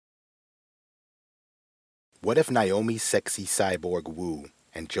What if Naomi's sexy cyborg woo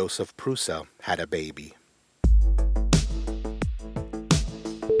and Josef Prusa had a baby?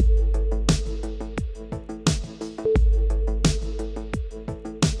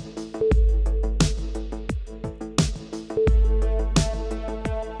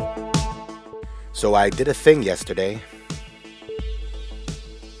 So I did a thing yesterday.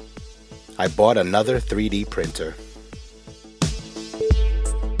 I bought another 3D printer.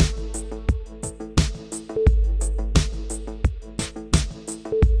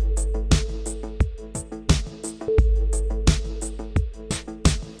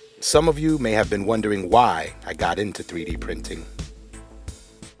 Some of you may have been wondering why I got into 3D printing.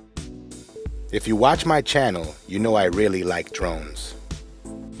 If you watch my channel, you know I really like drones.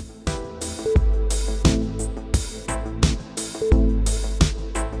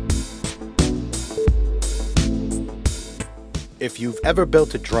 If you've ever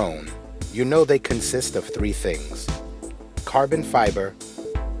built a drone, you know they consist of three things: carbon fiber,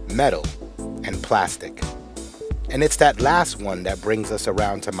 metal, and plastic. And it's that last one that brings us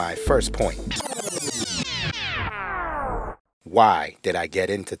around to my first point. Why did I get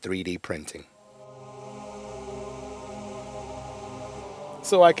into 3D printing?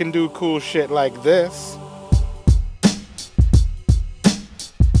 So I can do cool shit like this.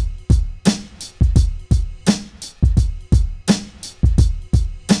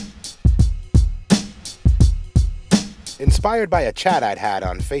 Inspired by a chat I'd had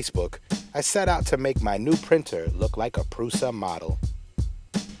on Facebook, I set out to make my new printer look like a Prusa model.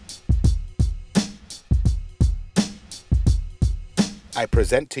 I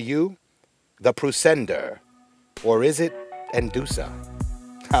present to you the Prusender, or is it Endusa?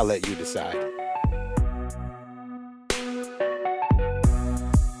 I'll let you decide.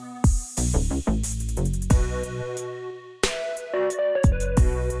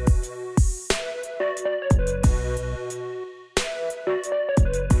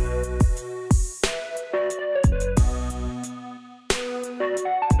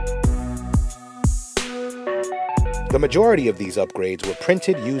 The majority of these upgrades were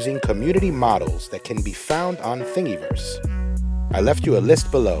printed using community models that can be found on Thingiverse. I left you a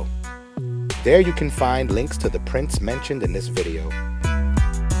list below. There you can find links to the prints mentioned in this video.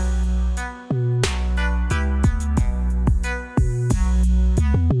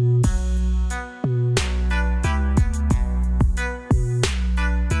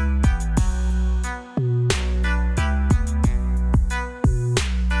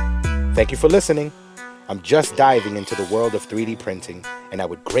 Thank you for listening. I'm just diving into the world of 3D printing, and I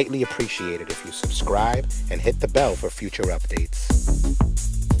would greatly appreciate it if you subscribe and hit the bell for future updates.